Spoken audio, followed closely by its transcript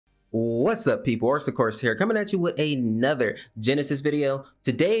What's up, people? Orseofkorse here, coming at you with another Genesis video.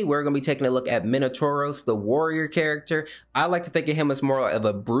 Today, we're going to be taking a look at Minotaurus, the warrior character. I like to think of him as more of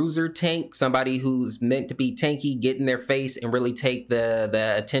a bruiser tank, somebody who's meant to be tanky, get in their face, and really take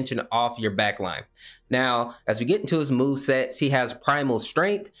the attention off your backline. Now, as we get into his movesets, he has Primal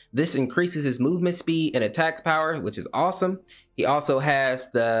Strength. This increases his movement speed and attack power, which is awesome. He also has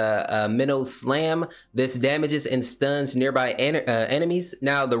the Minnow Slam. This damages and stuns nearby enemies.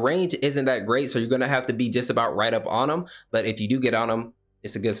 Now, the range isn't that great, so you're going to have to be just about right up on them. But if you do get on them,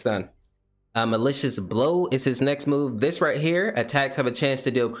 it's a good stun. Malicious Blow is his next move. This right here, attacks have a chance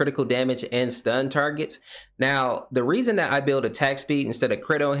to deal critical damage and stun targets. Now, the reason that I build attack speed instead of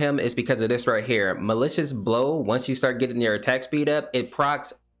crit on him is because of this right here. Malicious Blow, once you start getting your attack speed up, it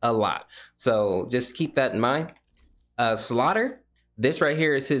procs a lot. So just keep that in mind. Slaughter, this right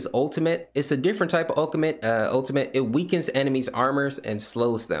here is his ultimate. It's a different type of ultimate. It weakens enemies' armors and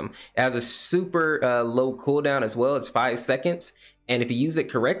slows them. It has a super low cooldown as well. It's 5 seconds. And if you use it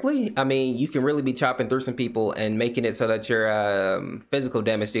correctly, I mean, you can really be chopping through some people and making it so that your physical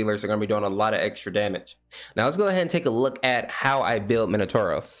damage dealers are going to be doing a lot of extra damage. Now, let's go ahead and take a look at how I build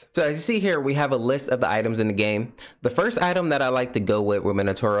Minotaurus. So as you see here, we have a list of the items in the game. The first item that I like to go with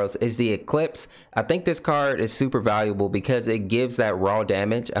Minotaurus is the Eclipse. I think this card is super valuable because it gives that raw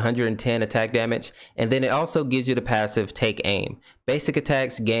damage, 110 attack damage, and then it also gives you the passive Take Aim. Basic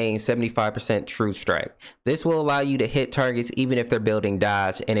attacks gain 75% true strike. This will allow you to hit targets even if they're building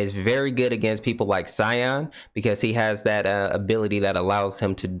dodge, and is very good against people like Scion because he has that ability that allows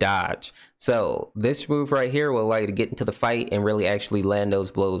him to dodge. So this move right here will allow you to get into the fight and really actually land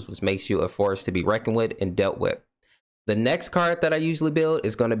those blows, which makes you a force to be reckoned with and dealt with. The next card that I usually build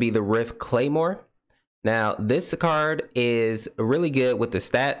is going to be the Rift Claymore. Now, this card is really good with the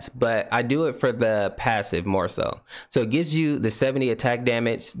stats, but I do it for the passive more so. So it gives you the 70 attack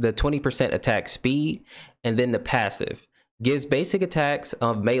damage, the 20% attack speed, and then the passive. Gives basic attacks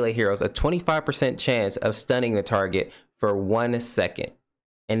of melee heroes a 25% chance of stunning the target for 1 second.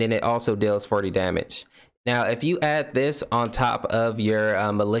 And then it also deals 40 damage. Now, if you add this on top of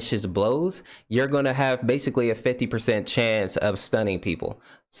your malicious blows, you're going to have basically a 50% chance of stunning people.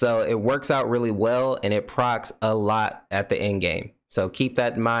 So it works out really well, and it procs a lot at the end game. So keep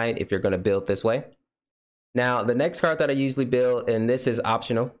that in mind if you're going to build this way. Now, the next card that I usually build, and this is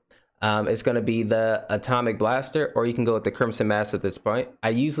optional, it's going to be the Atomic Blaster, or you can go with the Crimson Mass at this point. I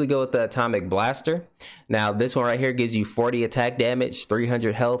usually go with the Atomic Blaster. Now, this one right here gives you 40 attack damage,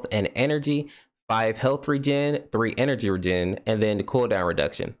 300 health and energy, 5 health regen, 3 energy regen, and then the cooldown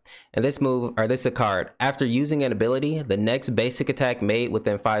reduction. And this move, or this is a card, after using an ability, the next basic attack made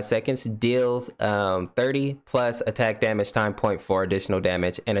within 5 seconds deals 30 plus attack damage time 0.4 additional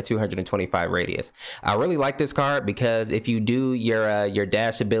damage and a 225 radius. I really like this card because if you do your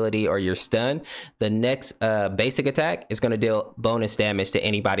dash ability or your stun, the next basic attack is going to deal bonus damage to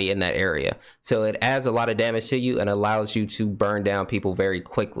anybody in that area. So it adds a lot of damage to you and allows you to burn down people very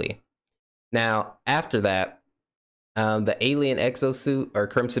quickly. Now, after that, the Alien Exosuit or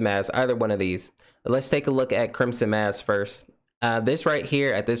Crimson Mass, either one of these. Let's take a look at Crimson Mass first. This right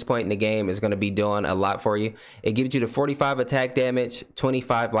here at this point in the game is going to be doing a lot for you. It gives you the 45 attack damage,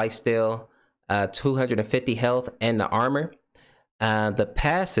 25 lifesteal, 250 health, and the armor. The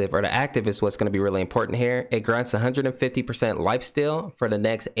passive or the active is what's going to be really important here. It grants 150% lifesteal for the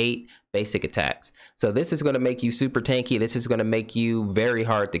next 8 basic attacks. So this is going to make you super tanky. This is going to make you very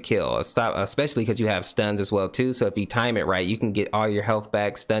hard to kill, especially because you have stuns as well too. So if you time it right, you can get all your health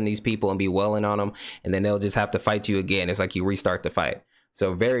back, stun these people and be welling on them, and then they'll just have to fight you again. It's like you restart the fight.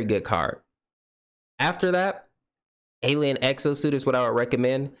 So very good card. After that, Alien Exosuit is what I would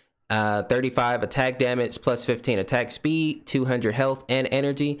recommend. 35 attack damage plus 15 attack speed, 200 health and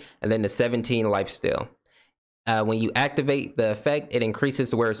energy, and then the 17 lifesteal. When you activate the effect, it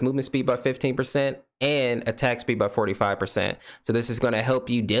increases the wearer's movement speed by 15% and attack speed by 45%. So this is going to help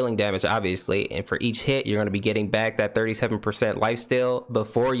you dealing damage, obviously. And for each hit, you're going to be getting back that 37% lifesteal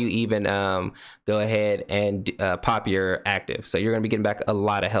before you even go ahead and pop your active. So you're going to be getting back a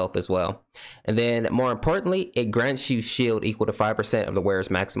lot of health as well. And then more importantly, it grants you shield equal to 5% of the wearer's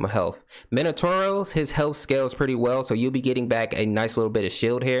maximum health. Minotaurus, his health scales pretty well, so you'll be getting back a nice little bit of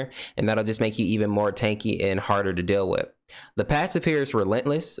shield here, and that'll just make you even more tanky and harder to deal with. The passive here is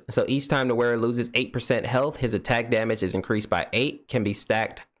Relentless, so each time the wearer loses 8% health, his attack damage is increased by 8, can be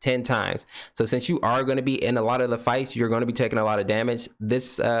stacked 10 times. So since you are going to be in a lot of the fights, you're going to be taking a lot of damage.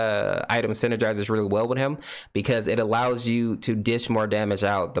 This item synergizes really well with him because it allows you to dish more damage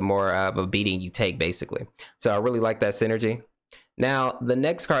out the more of a beating you take, basically. So I really like that synergy. Now, the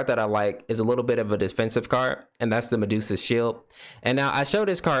next card that I like is a little bit of a defensive card, and that's the Medusa's Shield. And now I showed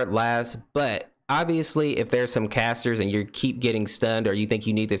this card last, but obviously if there's some casters and you keep getting stunned or you think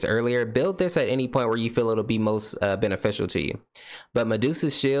you need this earlier, build this at any point where you feel it'll be most beneficial to you. But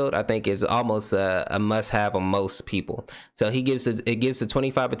Medusa's Shield, I think, is almost a must-have on most people. So it gives the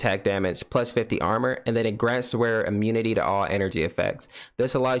 25 attack damage plus 50 armor, and then it grants wearer immunity to all energy effects.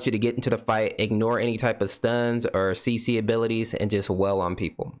 This allows you to get into the fight, ignore any type of stuns or CC abilities, and just well on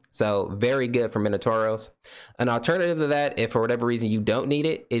people. So very good for Minotaurus. An alternative to that, if for whatever reason you don't need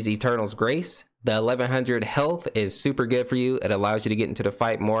it, is Eternal's Grace. The 1100 health is super good for you. It allows you to get into the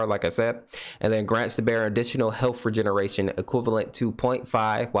fight more, like I said, and then grants the bearer additional health regeneration equivalent to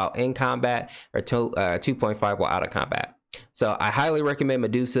 0.5 while in combat or 2.5 while out of combat. So I highly recommend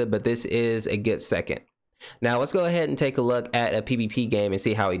Medusa, but this is a good second. Now let's go ahead and take a look at a PvP game and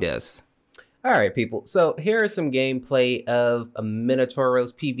see how he does. All right, people. So here is some gameplay of a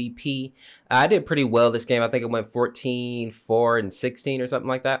Minotaurus PvP. I did pretty well this game. I think it went 14, 4, and 16 or something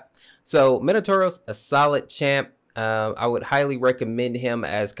like that. So Minotaurus, a solid champ. I would highly recommend him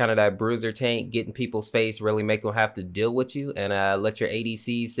as kind of that bruiser tank, get in people's face, really make them have to deal with you, and let your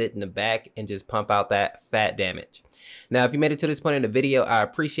ADC sit in the back and just pump out that fat damage. Now, if you made it to this point in the video, I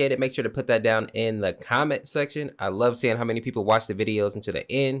appreciate it. Make sure to put that down in the comment section. I love seeing how many people watch the videos until the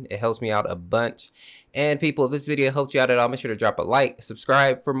end. It helps me out a bunch. And people, if this video helped you out at all, make sure to drop a like,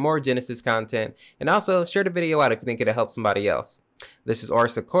 subscribe for more Genesis content, and also share the video out if you think it'll help somebody else. This is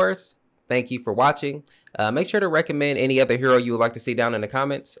Orseofkorse. Thank you for watching. Make sure to recommend any other hero you would like to see down in the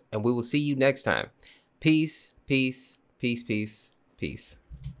comments, and we will see you next time. Peace, peace, peace, peace, peace.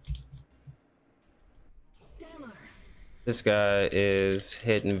 This guy is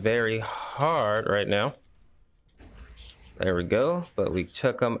hitting very hard right now. There we go, but we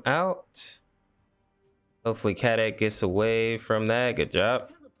took him out. Hopefully Cadet gets away from that. Good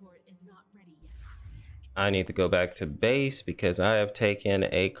job. I need to go back to base because I have taken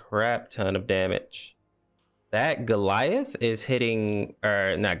a crap ton of damage. That Goliath is hitting,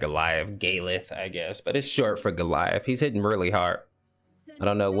 or not Goliath, Galith, I guess, but it's short for Goliath. He's hitting really hard. I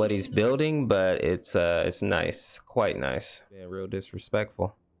don't know what he's building, but it's nice, quite nice. Yeah, real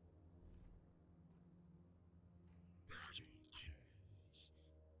disrespectful.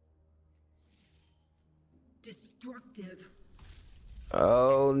 Destructive.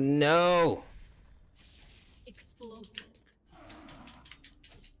 Oh no. Explosive.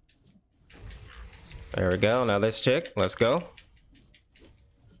 There we go. Now this chick, let's go.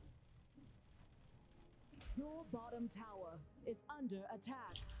 Your bottom tower is under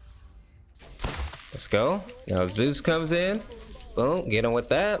attack. Let's go. Now Zeus comes in. Boom, get him with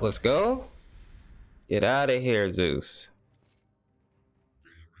that. Let's go. Get out of here, Zeus.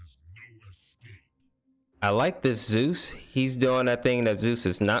 I like this Zeus. He's doing that thing that Zeus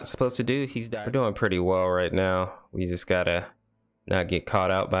is not supposed to do. We're doing pretty well right now. We just gotta not get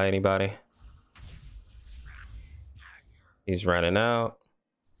caught out by anybody. He's running out.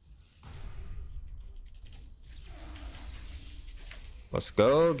 Let's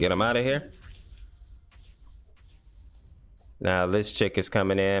go. Get him out of here. Now this chick is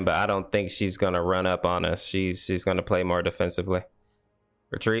coming in, but I don't think she's gonna run up on us. She's gonna play more defensively.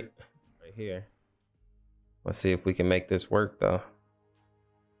 Retreat. Right here. Let's see if we can make this work though.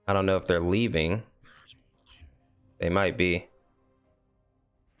 I don't know if they're leaving. They might be.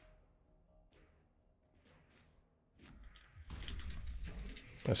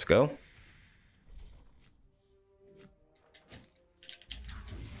 Let's go.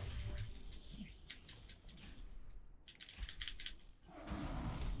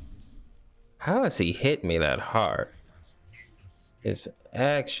 How has he hit me that hard? It's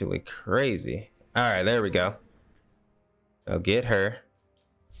actually crazy. All right, there we go. I'll get her.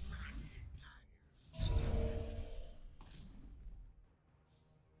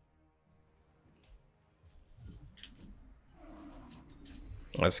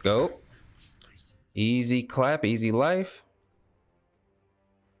 Let's go. Easy clap, easy life.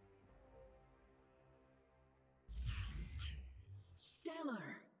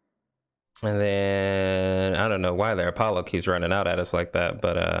 And then I don't know why their Apollo keeps running out at us like that,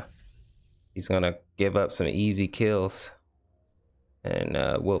 but he's gonna give up some easy kills, and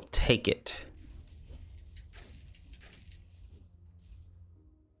we'll take it.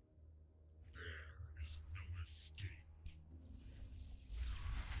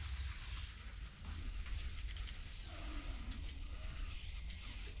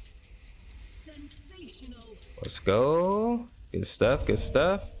 Let's go. Good stuff, good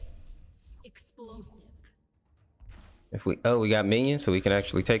stuff. If we we got minions, so we can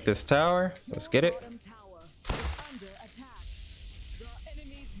actually take this tower. Let's get it.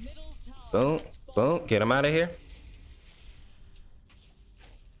 Boom, boom. Get him out of here.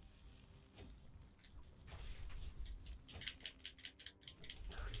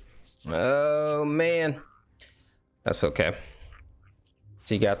 Oh, man. That's okay.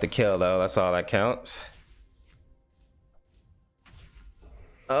 She got the kill, though. That's all that counts.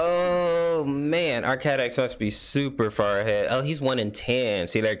 Oh, man. Our Cat X must be super far ahead. Oh, he's 1 in 10.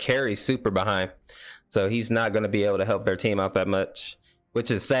 See, their carry's super behind. So he's not going to be able to help their team out that much, which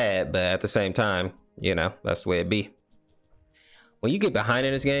is sad. But at the same time, you know, that's the way it be. When you get behind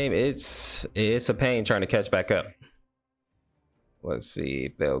in this game, it's a pain trying to catch back up. Let's see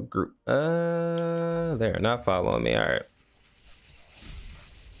if they'll group. They're not following me. All right.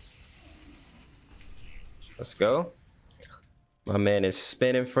 Let's go. My man is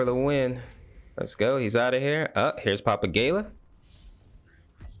spinning for the win. Let's go. He's out of here. Oh, here's Papa Gala.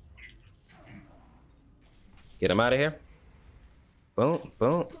 Get him out of here. Boom,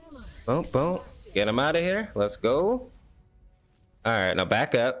 boom, boom, boom. Get him out of here. Let's go. All right, now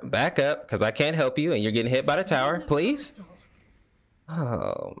back up, because I can't help you, and you're getting hit by the tower. Please.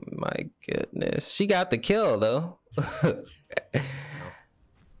 Oh my goodness. She got the kill though.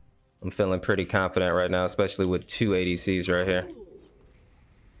 I'm feeling pretty confident right now, especially with 2 ADCs right here.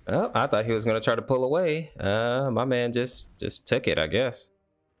 Oh, I thought he was gonna try to pull away. My man just took it, I guess.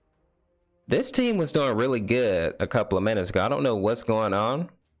 This team was doing really good a couple of minutes ago. I don't know what's going on,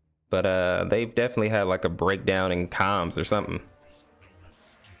 but they've definitely had like a breakdown in comms or something.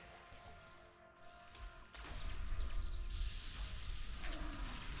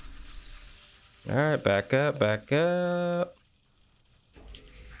 All right, back up, back up.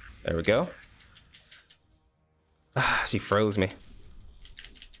 There we go. Ah, she froze me.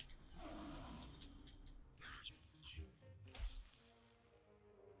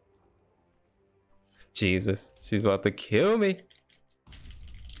 Jesus, she's about to kill me.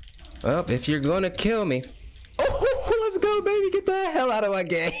 Well, if you're gonna kill me. Oh, let's go, baby. Get the hell out of my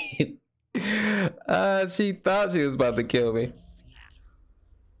game. She thought she was about to kill me.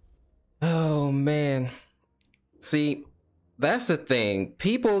 Oh, man. See, that's the thing.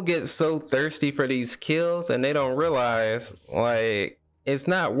 People get so thirsty for these kills and they don't realize, like, it's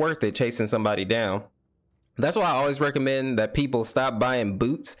not worth it chasing somebody down. That's why I always recommend that people stop buying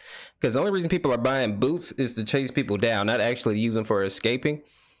boots, because the only reason people are buying boots is to chase people down, not actually use them for escaping.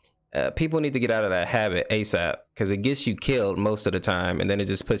 People need to get out of that habit ASAP, because it gets you killed most of the time, and then it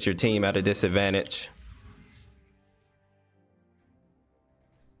just puts your team at a disadvantage.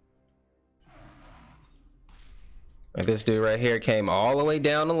 Like this dude right here came all the way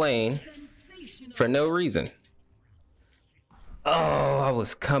down the lane for no reason. Oh, I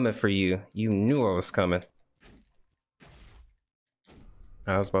was coming for you. You knew I was coming.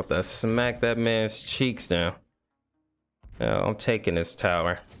 I was about to smack that man's cheeks down. Now I'm taking this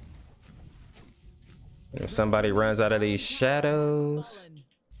tower. If somebody runs out of these shadows.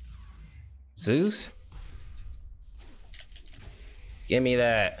 Zeus? Give me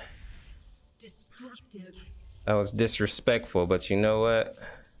that. That was disrespectful, but you know what?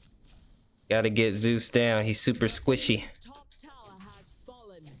 Gotta get Zeus down. He's super squishy.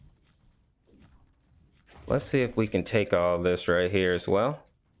 Let's see if we can take all this right here as well.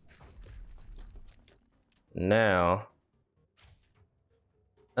 Now,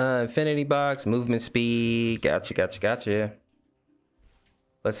 infinity box, movement speed. Gotcha, gotcha, gotcha.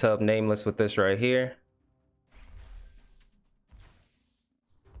 Let's help Nameless with this right here.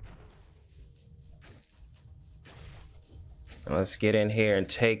 Let's get in here and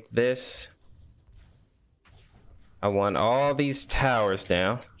take this. I want all these towers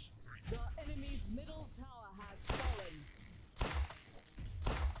down. The enemy's middle tower has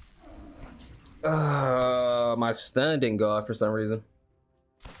fallen. My stun didn't go off for some reason.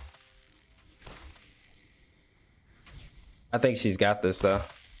 I think she's got this though.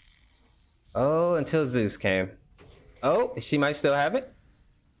 Oh, until Zeus came. Oh, she might still have it.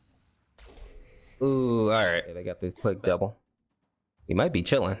 Ooh, all right. They got the quick double. We might be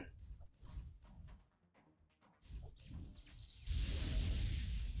chilling.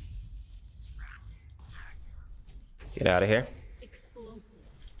 Get out of here.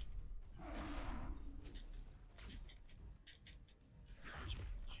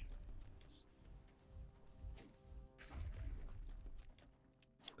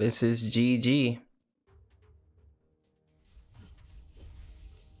 This is GG.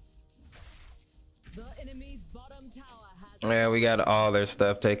 The enemy's bottom tower has Yeah, we got all their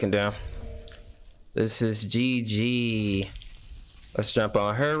stuff taken down. This is GG. Let's jump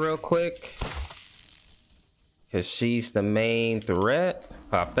on her real quick, because she's the main threat.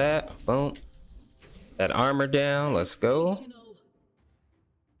 Pop that. Boom. That armor down. Let's go.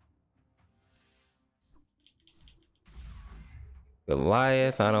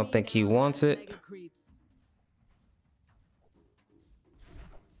 Goliath, I don't think he wants it. Mega creeps.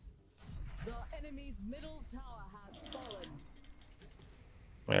 The enemy's middle tower has fallen.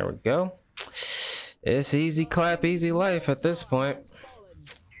 There we go. It's easy clap, easy life at this point.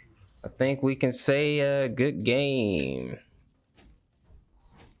 I think we can say a good game.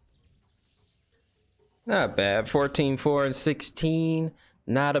 Not bad. 14-4 and 16.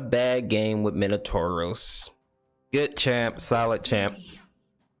 Not a bad game with Minotaurus. Good champ, solid champ.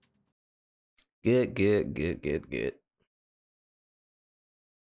 Good.